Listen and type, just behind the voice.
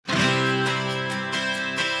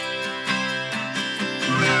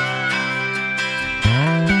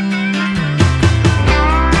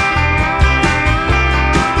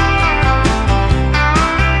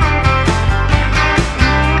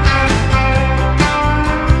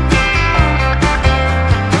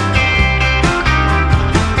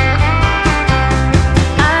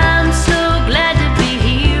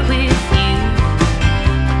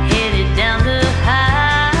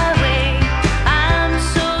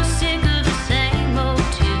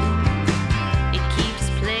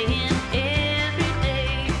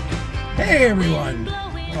Hey everyone,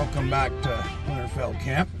 welcome back to Winterfell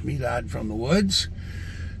Camp, me lad from the woods.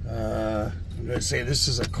 I'm going to say this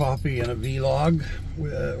is a copy and a vlog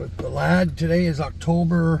with the lad. Today is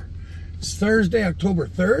it's Thursday, October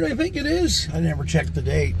 3rd, I think it is. I never checked the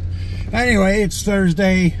date. Anyway, it's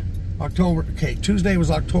Thursday, Tuesday was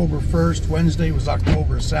October 1st, Wednesday was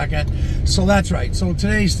October 2nd. So that's right. So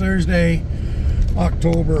today's Thursday,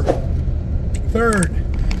 October 3rd.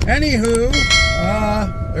 Anywho,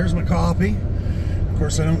 there's my coffee. Of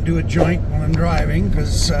course, I don't do a joint when I'm driving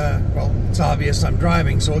because, well, it's obvious I'm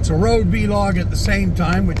driving. So it's a road vlog at the same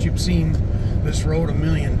time, which you've seen this road a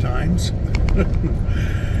million times.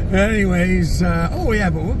 Anyways, oh yeah,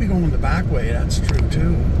 but we'll be going the back way. That's true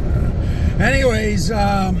too. Anyways,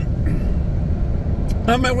 on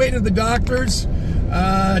my way to the doctor's.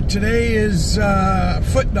 Today is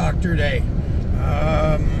foot doctor day.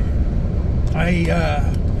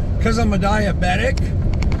 Because I'm a diabetic,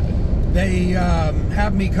 they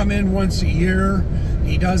have me come in once a year.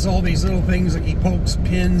 He does all these little things, like he pokes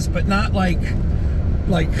pins, but not like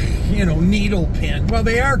you know, needle pin. Well,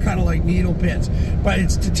 they are kind of like needle pins, but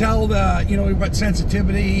it's to tell the, you know, what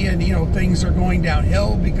sensitivity and, you know, things are going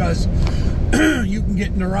downhill, because you can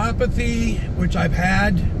get neuropathy, which I've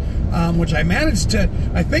had, which I managed to,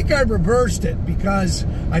 I think I reversed it, because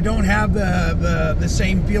I don't have the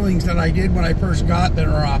same feelings that I did when I first got the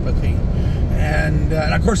neuropathy. And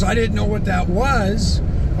of course I didn't know what that was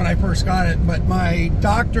when I first got it, but my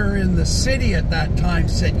doctor in the city at that time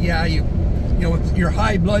said, yeah, you know, with your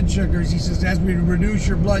high blood sugars, he says, as we reduce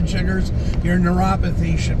your blood sugars, your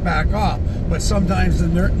neuropathy should back off. But sometimes the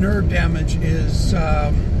nerve damage is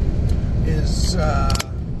oops,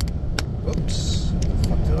 what the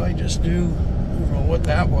fuck did I just do? I don't know what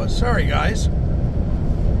that was. Sorry, guys.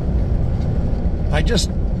 I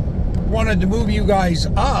just wanted to move you guys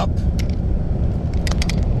up.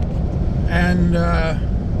 And,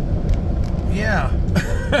 yeah.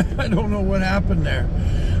 I don't know what happened there.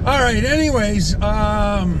 All right, anyways,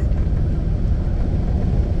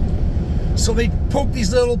 so they poke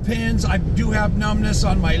these little pins. I do have numbness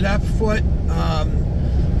on my left foot.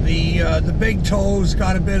 The big toes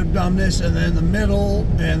got a bit of numbness, and then the middle,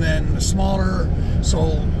 and then the smaller.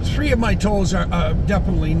 So 3 of my toes are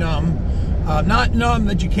definitely numb. Not numb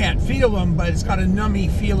that you can't feel them, but it's got a nummy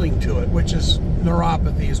feeling to it, which is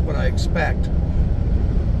neuropathy is what I expect.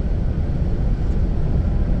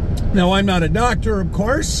 Now, I'm not a doctor, of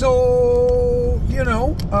course, so, you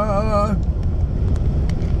know,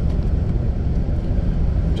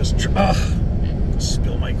 just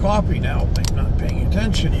spill my coffee now. I'm not paying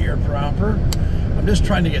attention here proper. I'm just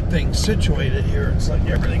trying to get things situated here. It's like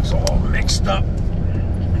everything's all mixed up.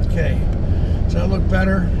 Okay, does that look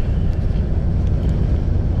better?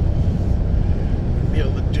 I'd be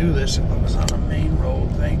able to do this if I was on a main road.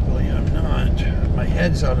 Thankfully, I'm not. My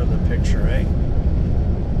head's out of the picture, eh?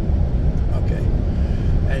 Okay.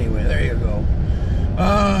 Anyway, there you go.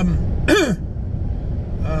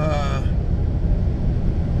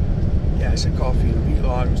 Yeah, I said coffee and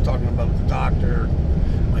vlog. I was talking about the doctor,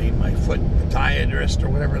 my foot podiatrist, or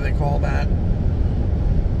whatever they call that.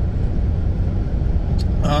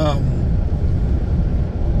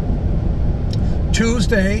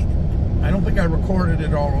 Tuesday, I don't think I recorded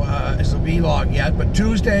it all as a vlog yet, but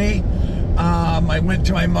Tuesday, I went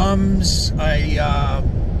to my mom's. I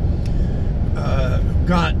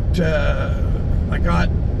got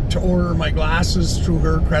to order my glasses through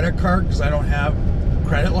her credit card because I don't have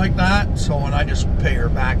credit like that. So, and I just pay her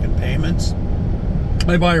back in payments.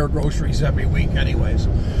 I buy her groceries every week anyways.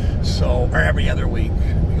 So, or every other week.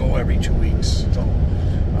 We go every 2 weeks. So,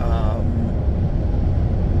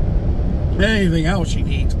 anything else she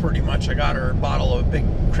needs, pretty much. I got her a bottle of big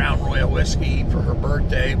Crown Royal whiskey for her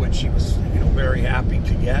birthday, which she was, you know, very happy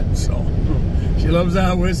to get. So she loves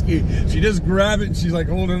that whiskey. She just grabbed it and she's like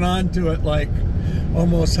holding on to it, like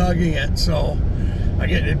almost hugging it. So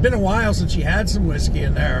it'd been a while since she had some whiskey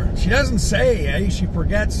in there. She doesn't say, eh? She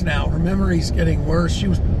forgets now. Her memory's getting worse. She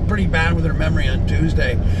was pretty bad with her memory on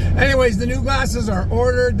Tuesday. Anyways, the new glasses are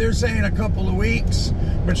ordered. They're saying a couple of weeks,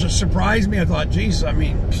 which surprised me. I thought, geez, I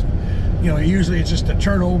mean, you know, usually it's just a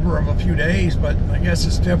turnover of a few days, but I guess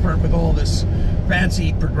it's different with all this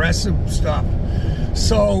fancy progressive stuff.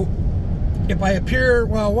 So if I appear,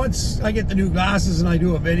 well, once I get the new glasses and I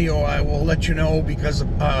do a video, I will let you know, because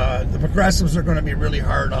the progressives are going to be really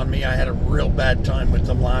hard on me. I had a real bad time with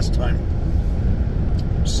them last time.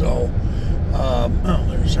 So, oh,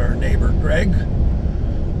 there's our neighbor, Greg.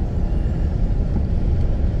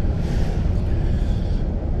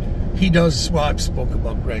 He does, well, I've spoken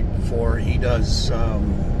about Greg before. He does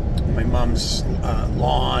my mom's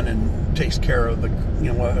lawn and takes care of the,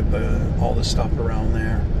 you know, all the stuff around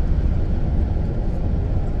there.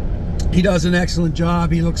 He does an excellent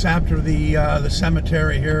job. He looks after the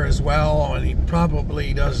cemetery here as well, and he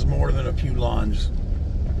probably does more than a few lawns.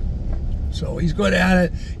 So he's good at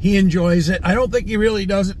it. He enjoys it. I don't think he really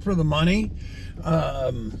does it for the money.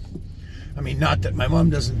 I mean, not that my mom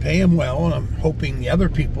doesn't pay him well, and I'm hoping the other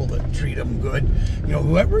people that treat him good, you know,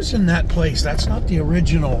 whoever's in that place, that's not the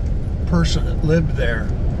original person that lived there.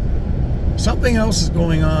 Something else is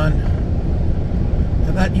going on.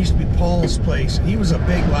 And that used to be Paul's place. He was a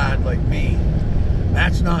big lad like me.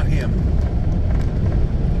 That's not him.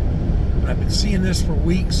 I've been seeing this for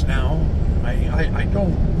weeks now. I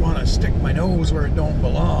don't want to stick my nose where it don't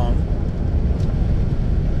belong.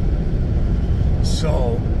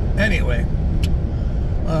 So anyway,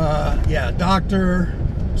 yeah, doctor.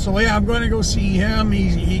 So yeah, I'm going to go see him.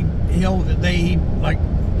 He'll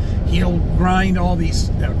grind all these,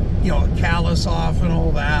 you know, callus off and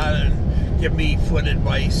all that, and give me foot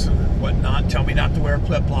advice and whatnot. Tell me not to wear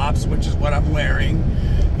flip-flops, which is what I'm wearing.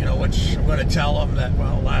 You know, which I'm going to tell him that,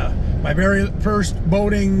 well, my very first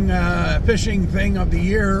boating, fishing thing of the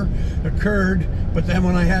year occurred, but then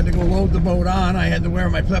when I had to go load the boat on, I had to wear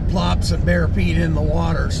my flip-flops and bare feet in the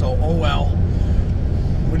water. So, oh well.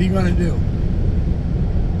 What are you going to do?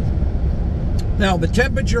 Now, the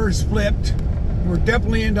temperature is flipped. We're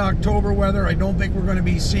definitely into October weather. I don't think we're going to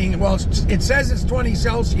be seeing, well, it says it's 20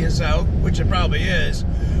 Celsius out, which it probably is,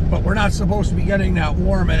 but we're not supposed to be getting that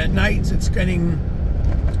warm. And at nights, it's getting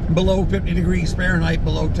below 50 degrees Fahrenheit,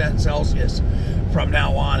 below 10 Celsius from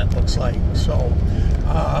now on, it looks like. So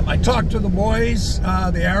I talked to the boys.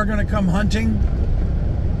 They are going to come hunting.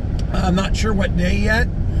 I'm not sure what day yet.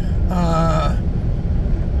 Well,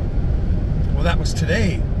 that was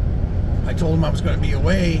today. I told them I was going to be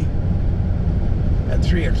away at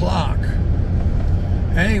 3 o'clock.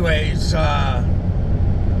 Anyways, yeah.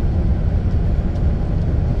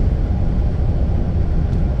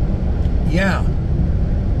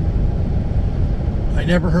 I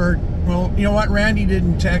never heard, well, you know what, Randy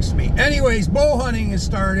didn't text me. Anyways, bow hunting has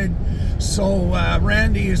started, so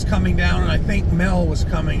Randy is coming down, and I think Mel was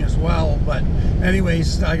coming as well. But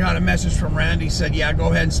anyways, I got a message from Randy, said, yeah, go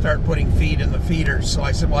ahead and start putting feed in the feeders. So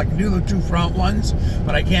I said, well, I can do the 2 front ones,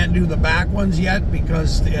 but I can't do the back ones yet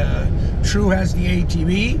because True has the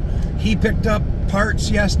ATV. He picked up parts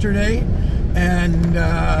yesterday, and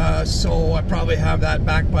so I probably have that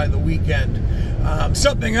back by the weekend.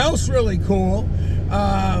 Something else really cool.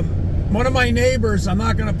 One of my neighbors, I'm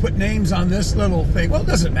not going to put names on this little thing. Well, it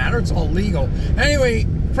doesn't matter. It's all legal. Anyway,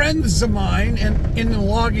 friends of mine in the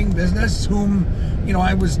logging business whom, you know,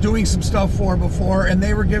 I was doing some stuff for before, and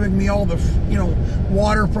they were giving me all the, you know,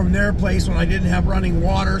 water from their place when I didn't have running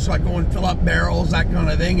water, so I'd go and fill up barrels, that kind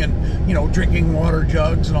of thing, and, you know, drinking water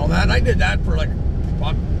jugs and all that. And I did that for like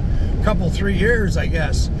a couple, 3 years, I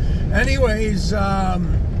guess. Anyways,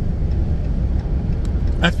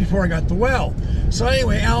 that's before I got the well. So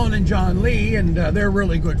anyway, Alan and John Lee, and they're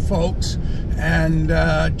really good folks. And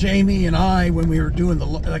Jamie and I, when we were doing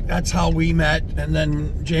that's how we met. And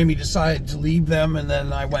then Jamie decided to leave them, and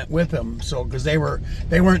then I went with them. So because they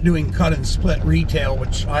weren't doing cut and split retail,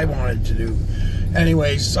 which I wanted to do.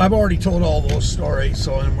 Anyways, I've already told all those stories.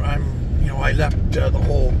 So you know, I left the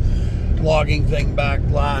whole logging thing back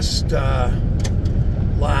last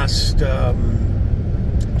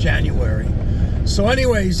January. So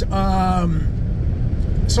anyways,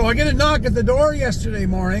 so I get a knock at the door yesterday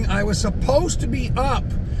morning. I was supposed to be up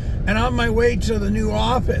and on my way to the new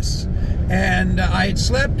office. And I had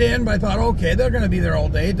slept in, but I thought, okay, they're going to be there all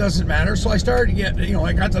day. It doesn't matter. So I started to get, you know,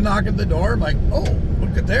 I got to knock at the door. I'm like, oh,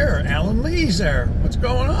 look at there. Alan Lee's there. What's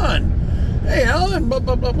going on? Hey, Alan, blah,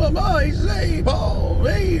 blah, blah, blah, blah. He says, hey, Paul,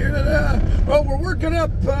 hey, well, we're working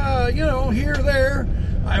up, you know, here, there.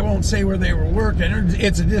 I won't say where they were working.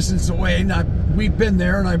 It's a distance away. We've been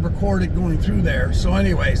there, and I've recorded going through there. So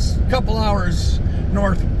anyways, a couple hours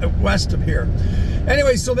northwest of here.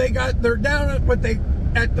 Anyway, so they're down at where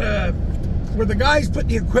the guys put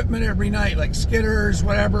the equipment every night, like skidders,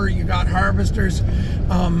 whatever. You got harvesters.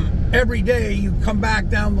 Every day you come back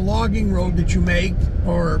down the logging road that you make,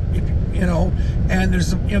 or if you know, and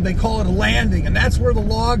there's, you know, they call it a landing, and that's where the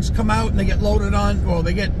logs come out and they get loaded on. Well,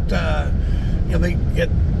 they get you know, they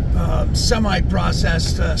get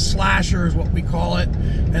semi-processed slashers, what we call it,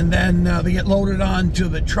 and then they get loaded onto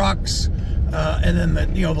the trucks, and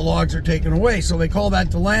then you know, the logs are taken away. So they call that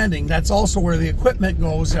the landing. That's also where the equipment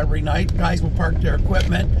goes every night. Guys will park their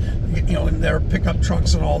equipment, you know, and their pickup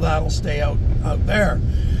trucks and all that will stay out there.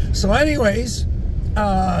 So anyways,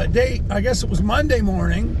 I guess it was Monday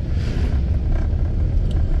morning.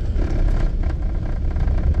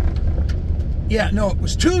 yeah, no, it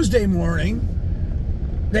was Tuesday morning.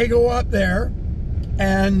 They go up there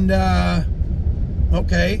and,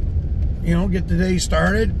 okay, you know, get the day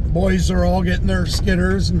started. Boys are all getting their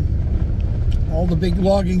skidders and all the big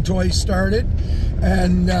logging toys started.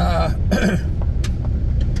 And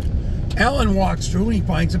Alan walks through and he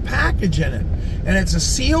finds a package in it. And it's a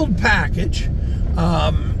sealed package,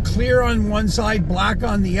 clear on one side, black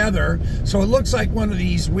on the other. So it looks like one of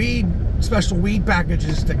these special weed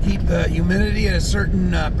packages to keep the humidity at a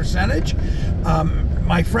certain percentage.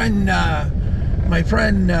 My friend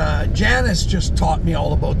Janice just taught me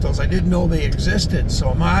all about those. I didn't know they existed, so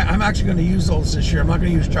I'm actually going to use those this year. I'm not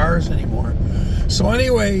going to use jars anymore. So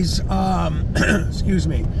anyways, excuse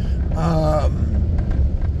me.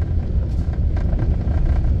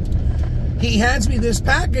 He hands me this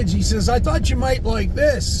package. He says, I thought you might like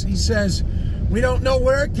this. He says, we don't know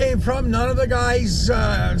where it came from. None of the guys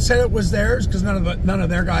said it was theirs, because none of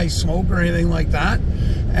their guys smoke or anything like that.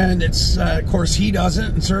 And it's, of course, he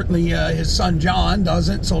doesn't, and certainly his son John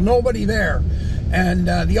doesn't, so nobody there. And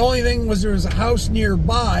the only thing was there was a house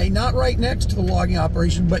nearby, not right next to the logging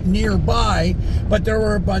operation, but nearby, but there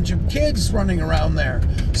were a bunch of kids running around there.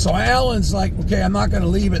 So Alan's like, okay, I'm not going to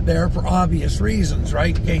leave it there for obvious reasons,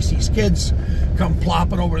 right? In case these kids come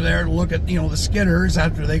plopping over there to look at, you know, the skidders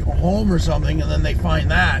after they go home or something, and then they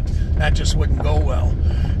find that just wouldn't go well.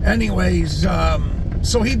 Anyways,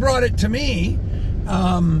 so he brought it to me.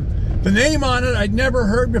 The name on it I'd never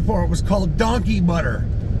heard before. It was called Donkey Butter.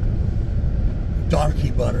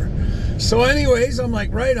 Donkey Butter. So anyways, I'm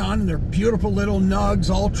like, right on, and they're beautiful little nugs,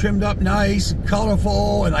 all trimmed up nice and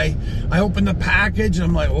colorful, and I opened the package and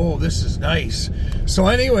I'm like, oh, this is nice. So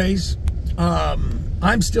anyways,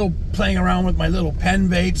 I'm still playing around with my little pen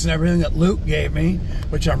vapes and everything that Luke gave me,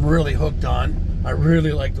 which I'm really hooked on. I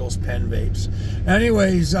really like those pen vapes.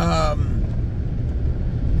 Anyways,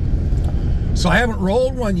 so I haven't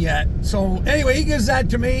rolled one yet. So anyway, he gives that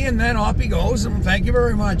to me, and then off he goes. And thank you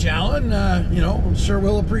very much, Alan. You know, I'm sure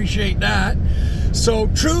we'll appreciate that. So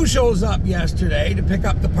True shows up yesterday to pick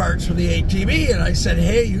up the parts for the ATV, and I said,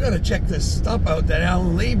 hey, you got to check this stuff out that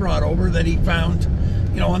Alan Lee brought over that he found,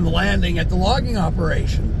 you know, on the landing at the logging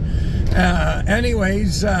operation.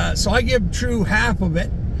 Anyways, so I give True half of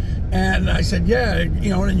it. And I said, yeah,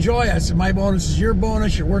 you know, enjoy. I said, my bonus is your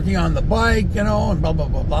bonus. You're working on the bike, you know, and blah, blah,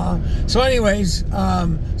 blah, blah. So anyways,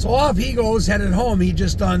 so off he goes, headed home. He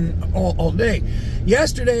just done all day.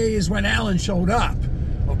 Yesterday is when Alan showed up,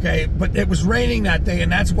 okay? But it was raining that day, and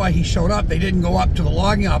that's why he showed up. They didn't go up to the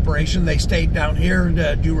logging operation. They stayed down here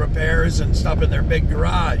to do repairs and stuff in their big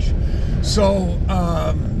garage. So,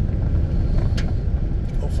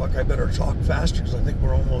 fuck, I better talk faster because I think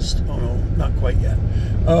we're almost, oh no, not quite yet.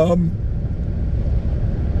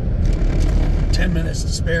 10 minutes to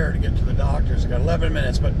spare to get to the doctor's. I got 11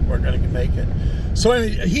 minutes, but we're going to make it. So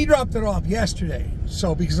anyway, he dropped it off yesterday.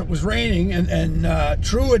 So because it was raining, and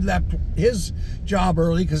True had left his job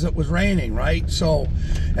early because it was raining, right? So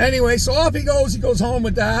anyway, so off he goes. He goes home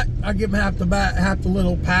with that. I give him half the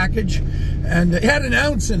little package, and it had an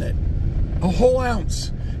ounce in it, a whole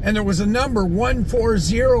ounce. And there was a number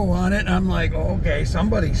 140 on it. And I'm like, oh, okay,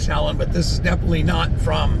 somebody's selling, but this is definitely not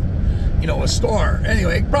from, you know, a store.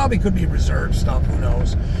 Anyway, it probably could be reserved stuff, who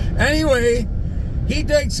knows. Anyway, he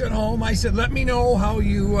takes it home. I said, let me know how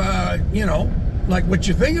you, you know, like what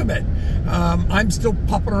you think of it. I'm still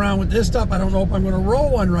pupping around with this stuff. I don't know if I'm going to roll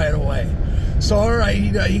one right away. So, all right,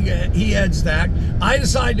 he heads that. I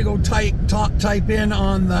decide to go type in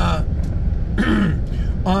on the,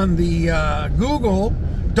 on the Google,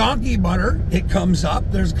 Donkey Butter. It comes up.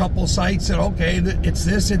 There's a couple sites that, okay, it's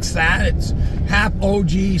this, it's that. It's half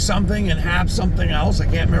OG something and half something else. I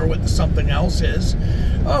can't remember what the something else is.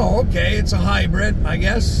 Oh, okay, it's a hybrid. I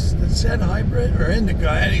guess it said hybrid or indica.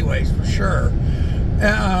 Anyways, for sure.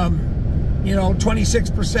 You know,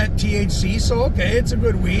 26% THC. So, okay, it's a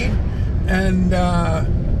good weed. And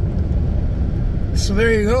so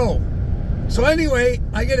there you go. So anyway,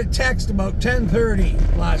 I get a text about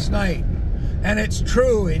 10:30 last night. And it's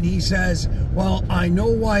True, and he says, well, I know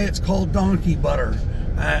why it's called Donkey Butter.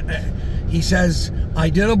 He says,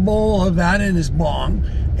 I did a bowl of that in his bong,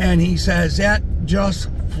 and he says, that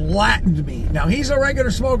just flattened me. Now, he's a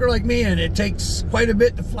regular smoker like me, and it takes quite a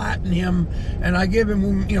bit to flatten him, and I give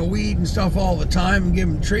him, you know, weed and stuff all the time, and give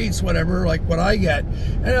him treats, whatever, like what I get.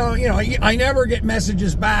 And, you know, I never get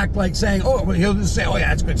messages back like saying, oh, he'll just say, oh,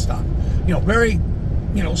 yeah, it's good stuff. You know, very,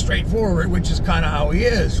 you know, straightforward, which is kind of how he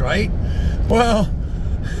is, right? Well,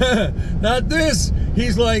 not this.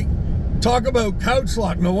 He's like, talk about couch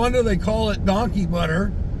lock. No wonder they call it Donkey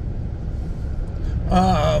Butter.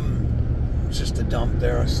 It's just a dump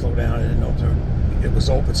there. I slowed down. I didn't know if there it was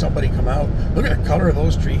open. Somebody come out. Look at the color of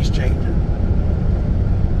those trees changing.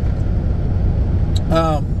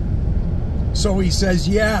 So he says,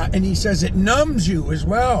 yeah, and he says it numbs you as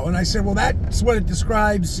well. And I said, well, that's what it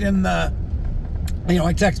describes in the, you know,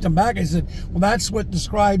 I texted him back. I said, well, that's what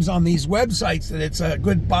describes on these websites, that it's a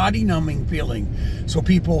good body numbing feeling. So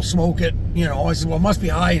people smoke it, you know. I said, well, it must be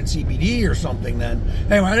high in CBD or something then.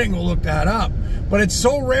 Anyway, I didn't go look that up. But it's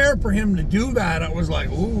so rare for him to do that. I was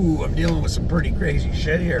like, ooh, I'm dealing with some pretty crazy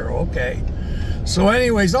shit here. Okay. So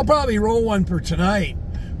anyways, I'll probably roll one for tonight.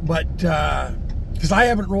 But, because I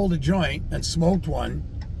haven't rolled a joint and smoked one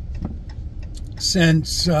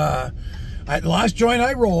since the last joint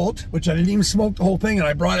I rolled, which I didn't even smoke the whole thing, and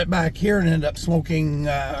I brought it back here and ended up smoking,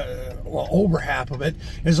 well, over half of it,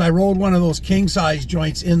 is I rolled one of those king-size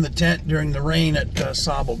joints in the tent during the rain at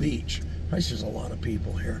Sable Beach. Christ, there's a lot of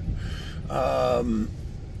people here.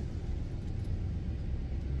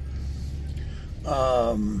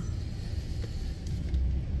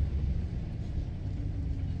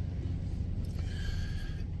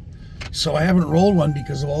 So I haven't rolled one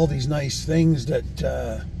because of all these nice things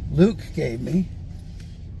that Luke gave me.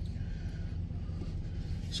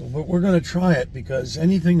 So, but we're going to try it, because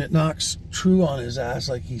anything that knocks true on his ass,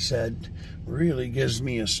 like he said, really gives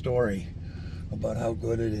me a story about how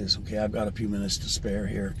good it is. Okay, I've got a few minutes to spare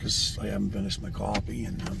here because I haven't finished my coffee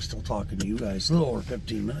and I'm still talking to you guys. A little over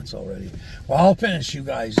 15 minutes already. Well, I'll finish you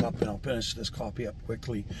guys up and I'll finish this coffee up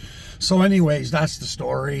quickly. So anyways, that's the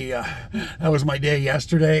story. That was my day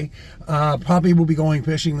yesterday. Probably will be going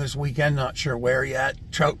fishing this weekend. Not sure where yet.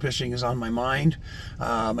 Trout fishing is on my mind.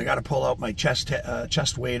 I got to pull out my chest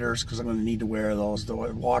waders because I'm going to need to wear those. The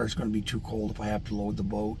water's going to be too cold if I have to load the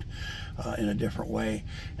boat in a different way.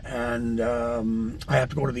 And I have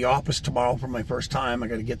to go to the office tomorrow for my first time. I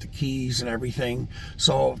got to get the keys and everything.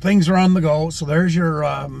 So things are on the go. So there's your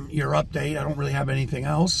update. I don't really have anything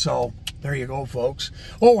else. So there you go, folks.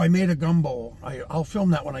 Oh, I made a gumbo. I'll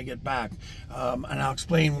film that when I get back. And I'll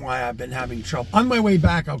explain why I've been having trouble. On my way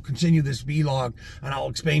back, I'll continue this vlog and I'll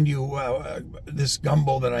explain to you this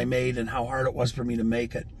gumbo that I made and how hard it was for me to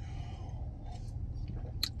make it.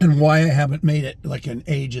 And why I haven't made it like in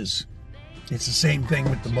ages. It's the same thing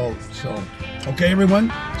with the boat. So, okay, everyone.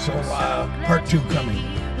 So, part 2 coming.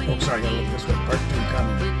 Oh, sorry, I gotta look this way. Part 2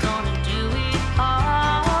 coming.